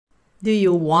Do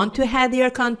you want to add your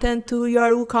content to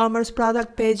your WooCommerce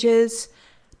product pages?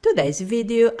 Today's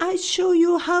video, I show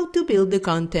you how to build the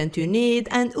content you need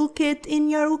and hook it in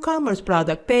your WooCommerce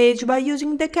product page by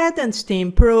using the Kadence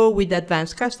Theme Pro with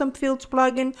Advanced Custom Fields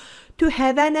plugin to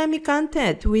have dynamic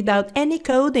content without any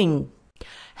coding.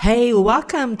 Hey,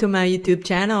 welcome to my YouTube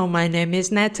channel. My name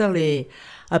is Natalie,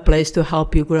 a place to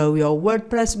help you grow your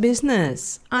WordPress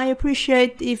business. I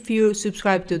appreciate if you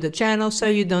subscribe to the channel so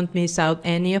you don't miss out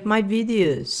any of my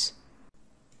videos.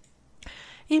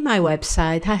 In my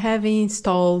website, I have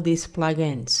installed these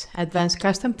plugins: Advanced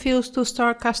Custom Fields to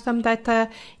store custom data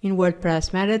in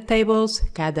WordPress meta tables,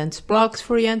 Kadence Blocks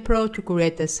Free and Pro to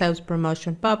create a sales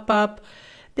promotion pop-up,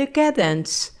 the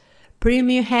Kadence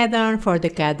Premium header for the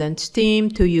Kadence theme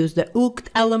to use the hooked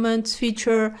elements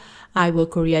feature. I will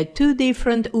create 2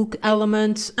 different hook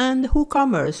elements, and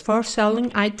WooCommerce for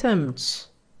selling items.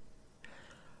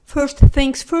 First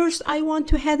things first, I want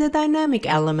to add a dynamic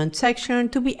element section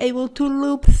to be able to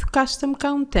loop custom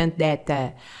content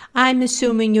data. I'm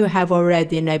assuming you have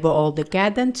already enabled all the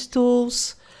Kadence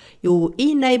tools. You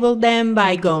enable them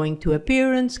by going to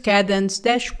Appearance, Kadence,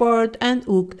 Dashboard, and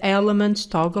Hooked Elements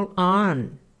toggle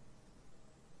on.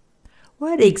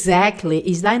 What exactly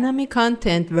is dynamic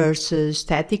content versus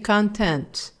static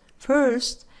content?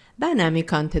 First, dynamic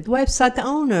content website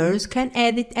owners can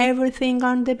edit everything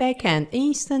on the backend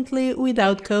instantly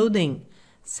without coding.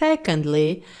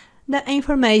 Secondly, the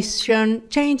information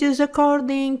changes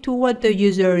according to what the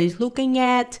user is looking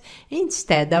at,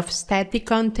 instead of static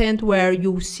content where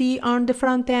you see on the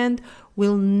front end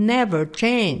will never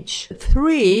change.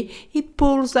 3. It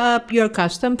pulls up your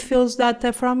custom fields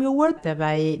data from your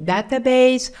WordPress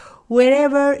database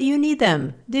wherever you need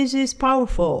them. This is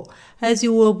powerful, as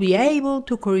you will be able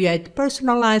to create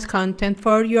personalized content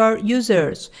for your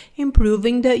users,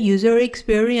 improving the user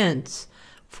experience.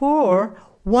 4.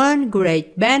 One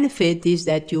great benefit is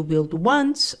that you build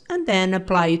once and then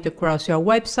apply it across your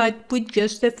website with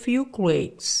just a few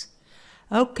clicks.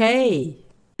 Okay.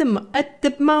 At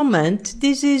the moment,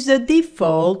 this is the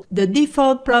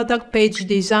default product page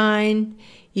design.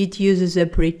 It uses a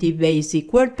pretty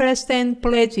basic WordPress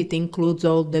template. It includes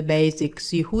all the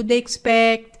basics you would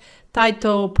expect: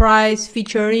 title, price,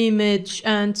 feature image,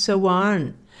 and so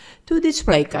on. To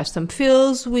display custom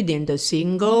fields within the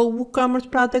single WooCommerce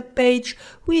product page,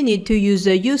 we need to use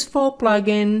a useful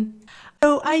plugin.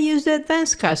 So I use the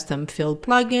Advanced Custom Field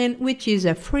plugin, which is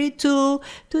a free tool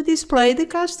to display the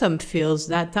custom fields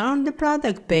that are on the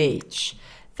product page.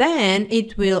 Then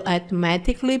it will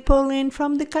automatically pull in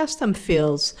from the custom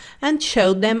fields and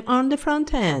show them on the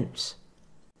front end.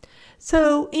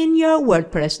 So in your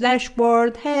WordPress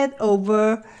dashboard, head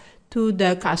over to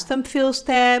the Custom Fields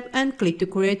tab and click to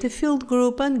create a field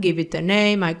group and give it a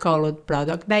name. I call it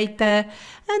Product Data,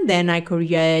 and then I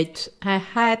create a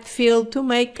head field to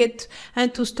make it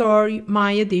and to store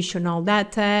my additional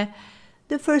data.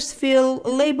 The first field,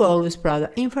 label with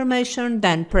product information,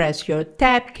 then press your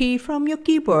Tab key from your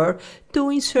keyboard to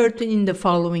insert in the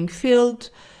following field.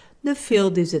 The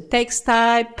field is a text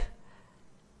type.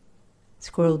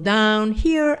 Scroll down.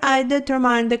 Here I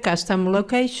determine the custom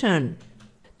location.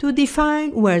 To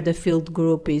define where the field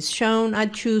group is shown, I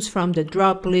choose from the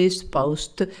drop list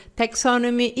post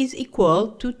taxonomy is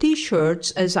equal to t-shirts,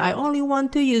 as I only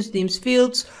want to use these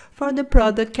fields for the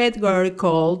product category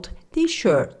called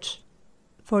t-shirt.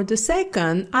 For the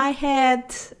second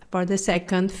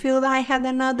field, I had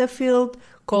another field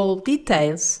called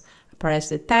details. Press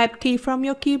the Tab key from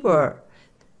your keyboard.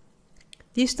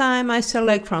 This time I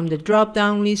select from the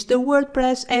drop-down list the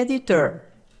WordPress editor.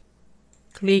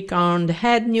 Click on the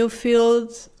Add New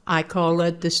Field. I call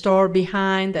it the Store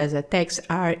Behind as a text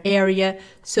area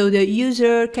so the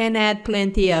user can add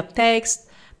plenty of text.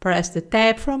 Press the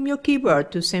Tab from your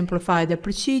keyboard to simplify the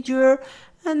procedure.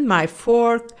 And my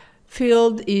fourth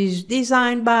field is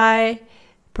Designed By.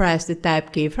 Press the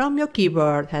Tab key from your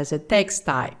keyboard as a text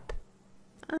type.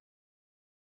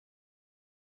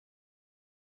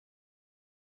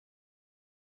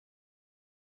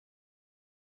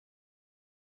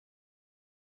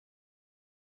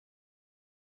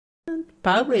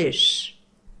 Publish.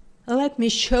 Let me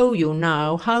show you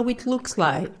now how it looks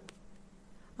like.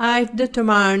 I've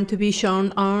determined to be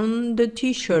shown on the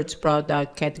t-shirts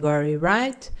product category,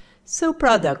 right? So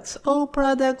products, all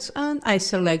products, and I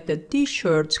select the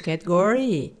t-shirts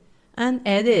category and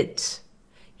edit.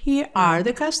 Here are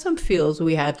the custom fields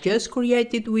we have just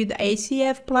created with the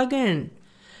ACF plugin.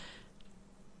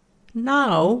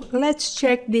 Now let's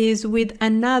check this with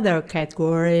another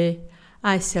category.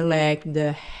 I select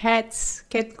the hats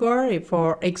category.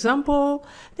 For example,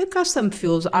 the custom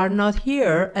fields are not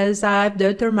here as I've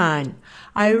determined.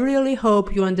 I really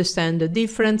hope you understand the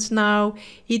difference now.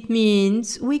 It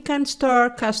means we can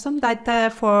store custom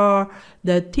data for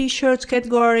the t-shirts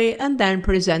category and then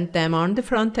present them on the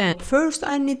front end. First,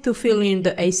 I need to fill in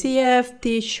the ACF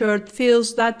t-shirt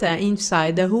fields data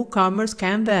inside the WooCommerce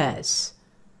canvas.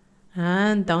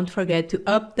 And don't forget to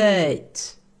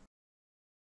update.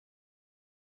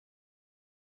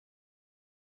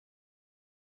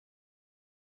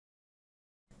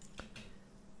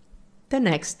 The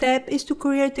next step is to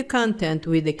create the content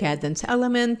with the Kadence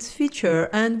elements feature,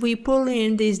 and we pull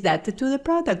in this data to the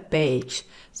product page.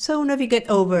 So navigate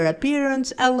over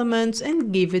appearance elements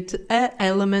and give it an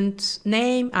element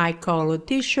name. I call it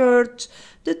t-shirt.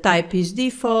 The type is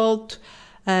default,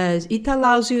 as it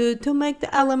allows you to make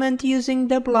the element using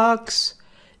the blocks.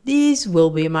 This will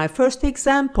be my first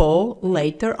example.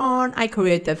 Later on, I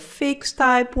create a fixed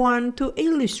type one to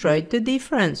illustrate the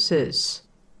differences.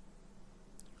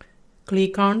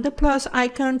 Click on the plus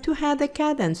icon to add a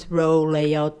Kadence row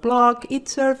layout block. It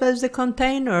serves as the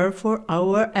container for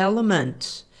our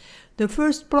elements. The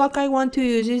first block I want to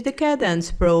use is the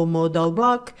Kadence Pro modal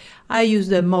block. I use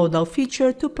the modal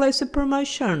feature to place a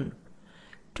promotion.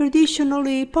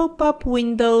 Traditionally, pop-up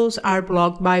windows are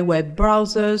blocked by web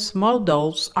browsers,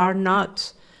 modals are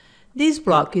not. This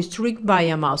block is triggered by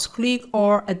a mouse click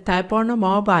or a tap on a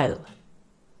mobile.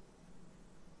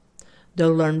 The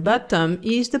Learn button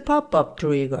is the pop-up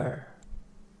trigger.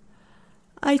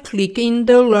 I click in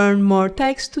the Learn More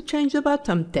text to change the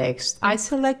bottom text. I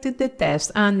selected the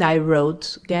text and I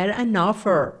wrote Get an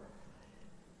offer.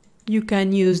 You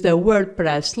can use the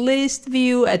WordPress list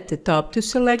view at the top to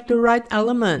select the right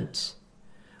element.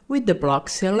 With the block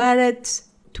selected,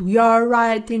 to your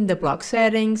right in the block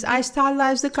settings, I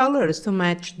stylize the colors to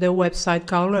match the website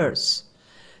colors.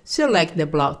 Select the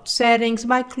block settings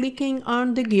by clicking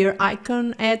on the gear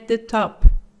icon at the top.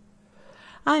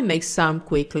 I make some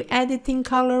quickly editing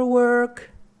color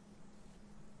work.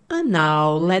 And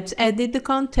now let's edit the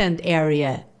content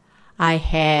area. I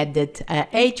added a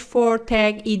H4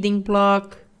 tag heading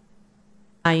block.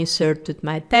 I inserted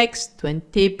my text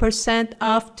 20%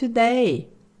 off today.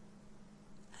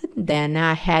 And then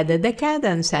I added the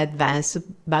Kadence Advanced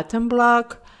button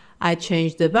block. I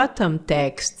changed the bottom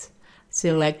text.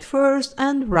 Select first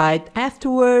and write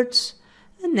afterwards.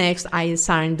 And next I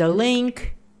assign the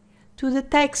link to the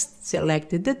text.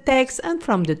 Selected the text and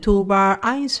from the toolbar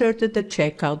I inserted the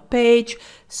checkout page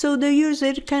so the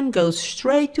user can go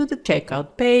straight to the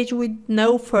checkout page with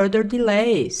no further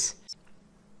delays.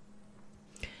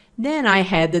 Then I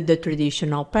added the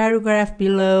traditional paragraph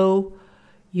below.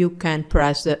 You can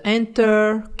press the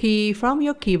Enter key from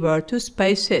your keyboard to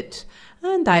space it.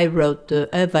 And I wrote the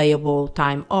available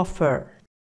time offer.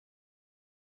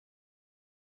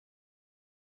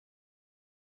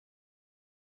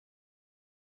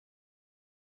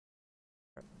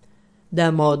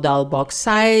 The modal box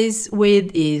size width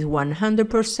is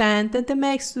 100% and the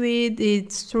max width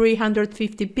is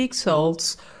 350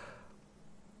 pixels.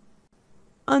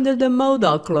 Under the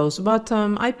modal close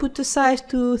button, I put the size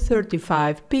to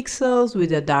 35 pixels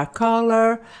with a dark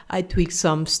color. I tweak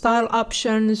some style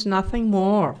options, nothing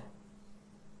more.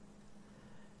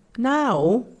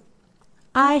 Now,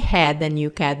 I add a new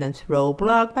Kadence row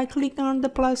block by clicking on the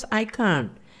plus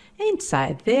icon.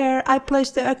 Inside there, I place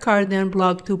the accordion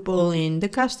block to pull in the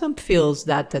custom fields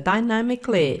data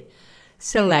dynamically.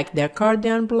 Select the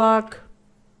accordion block.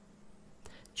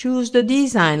 Choose the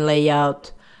design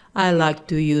layout. I like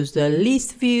to use the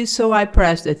list view, so I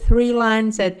press the 3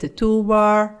 lines at the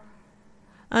toolbar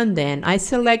and then I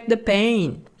select the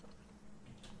pane.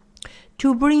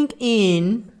 To bring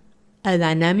in a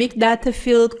dynamic data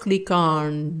field, click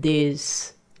on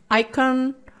this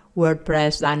icon,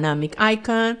 WordPress dynamic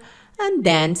icon, and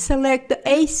then select the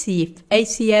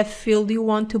ACF field you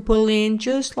want to pull in,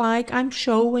 just like I'm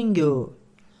showing you.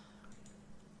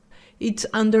 It's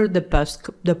under the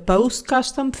post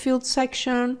custom field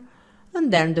section,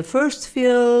 and then the first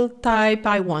field type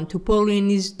I want to pull in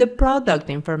is the product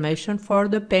information for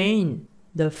the pane.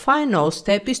 The final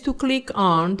step is to click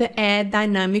on the Add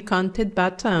Dynamic Content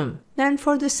button. Then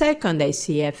for the second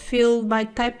ACF field, by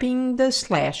tapping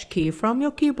the / key from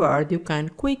your keyboard, you can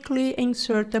quickly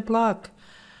insert a block.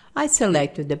 I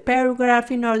selected the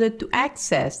paragraph in order to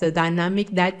access the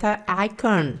dynamic data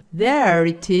icon. There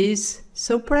it is.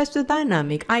 So press the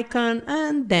dynamic icon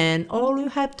and then all you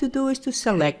have to do is to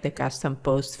select the custom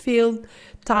post field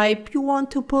type you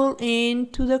want to pull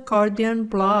into the accordion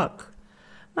block.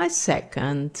 My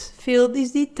second field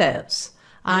is details.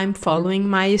 I'm following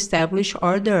my established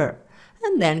order.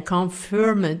 and then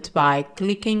confirm it by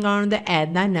clicking on the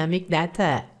Add Dynamic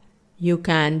Data. You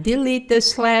can delete the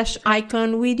slash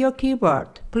icon with your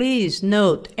keyboard. Please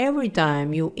note, every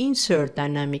time you insert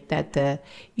dynamic data,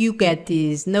 you get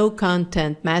this no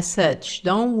content message.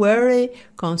 Don't worry,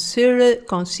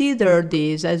 consider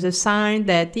this as a sign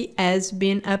that it has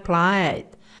been applied.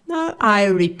 Now I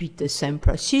repeat the same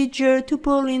procedure to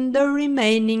pull in the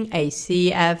remaining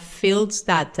ACF fields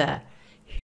data.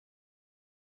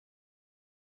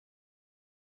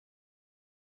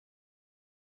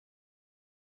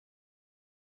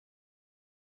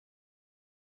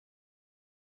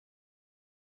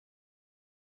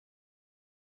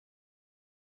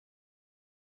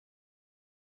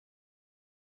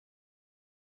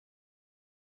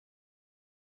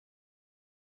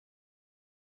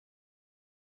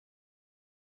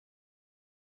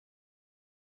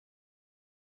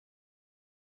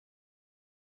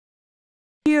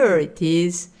 Here it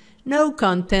is. No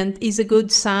content is a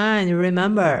good sign,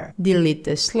 remember. Delete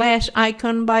the slash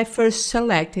icon by first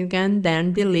selecting and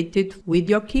then delete it with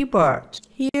your keyboard.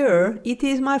 Here it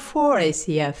is my 4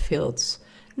 ACF fields.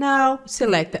 Now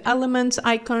select the elements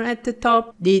icon at the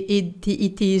top.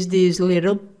 It is this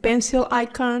little pencil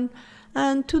icon,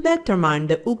 and to determine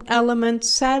the hook element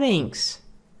settings.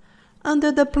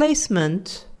 Under the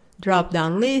placement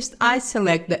drop-down list, I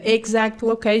select the exact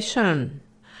location.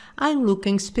 I'm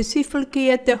looking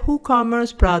specifically at the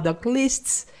WooCommerce product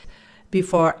lists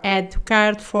before add to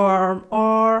cart form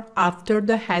or after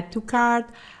the add to cart.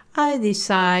 I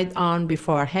decide on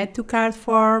before add to cart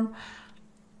form.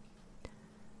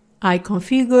 I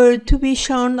configure to be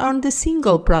shown on the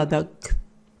single product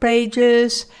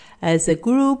pages as a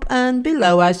group, and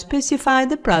below I specify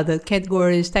the product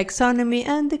categories taxonomy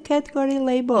and the category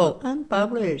label and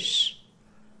publish.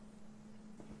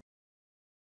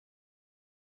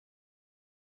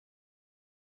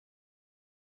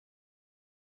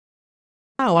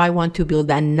 Now I want to build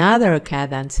another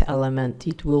Kadence element.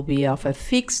 It will be of a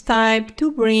fixed type to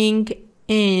bring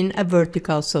in a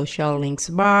vertical social links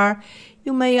bar.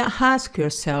 You may ask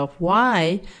yourself,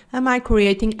 why am I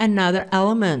creating another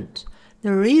element?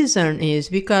 The reason is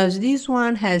because this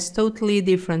one has totally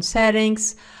different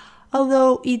settings.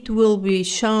 Although it will be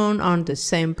shown on the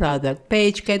same product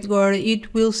page category,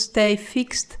 it will stay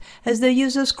fixed as the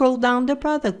user scrolls down the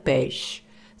product page.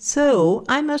 So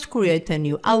I must create a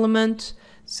new element.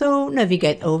 So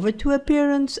navigate over to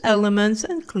Appearance, Elements,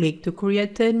 and click to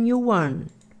create a new one.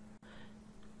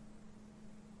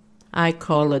 I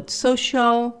call it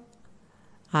Social.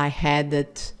 I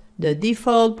added the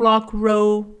default block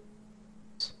row.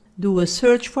 Do a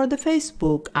search for the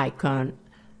Facebook icon.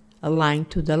 Align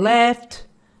to the left.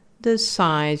 The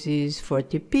size is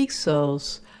 40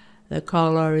 pixels. The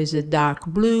color is a dark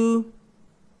blue.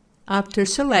 After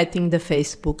selecting the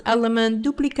Facebook element,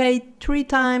 duplicate 3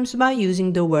 times by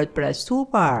using the WordPress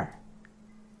toolbar.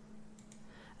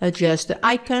 Adjust the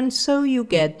icons so you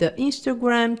get the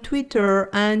Instagram, Twitter,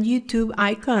 and YouTube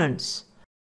icons.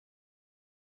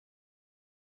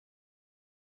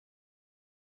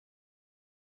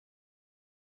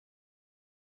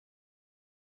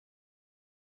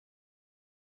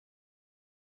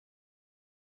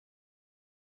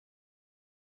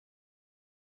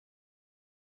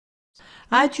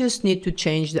 I just need to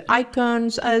change the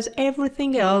icons as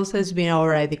everything else has been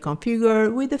already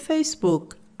configured with the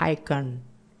Facebook icon.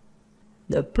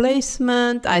 The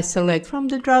placement, I select from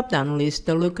the drop-down list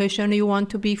the location you want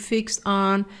to be fixed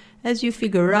on. As you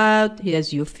figure out,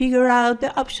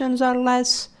 the options are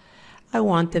less. I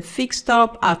want a fixed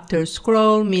top after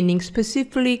scroll, meaning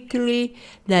specifically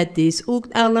that this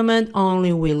hooked element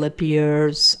only will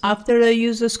appear after the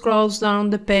user scrolls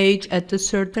down the page at a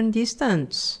certain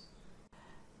distance.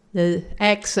 The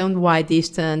X and Y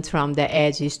distance from the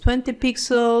edge is 20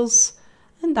 pixels,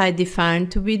 and I define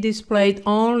to be displayed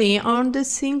only on the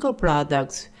single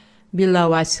products.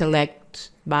 Below I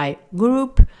select by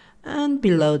group, and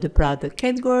below the product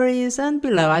categories, and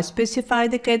below I specify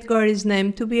the category's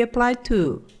name to be applied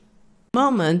to. The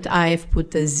moment I have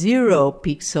put a 0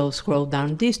 pixel scroll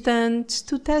down distance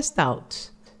to test out.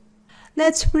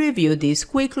 Let's preview this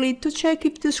quickly to check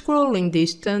if the scrolling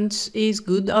distance is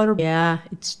good or yeah,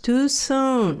 it's too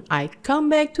soon. I come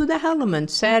back to the element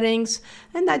settings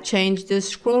and I change the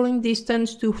scrolling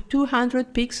distance to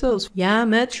 200 pixels. Yeah,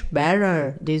 much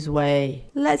better this way.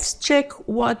 Let's check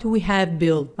what we have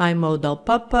built. My modal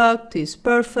pop-up is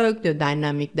perfect, the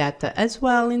dynamic data as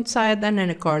well inside an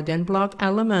accordion block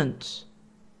element.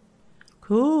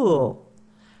 Cool.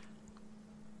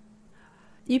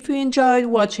 If you enjoyed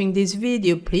watching this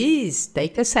video, please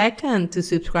take a second to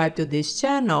subscribe to this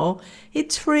channel.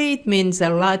 It's free, it means a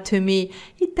lot to me.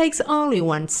 It takes only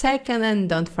 1 second, and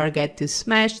don't forget to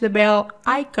smash the bell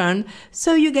icon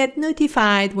so you get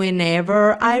notified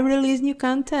whenever I release new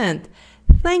content.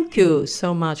 Thank you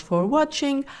so much for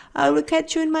watching. I will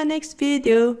catch you in my next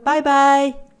video. Bye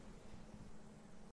bye.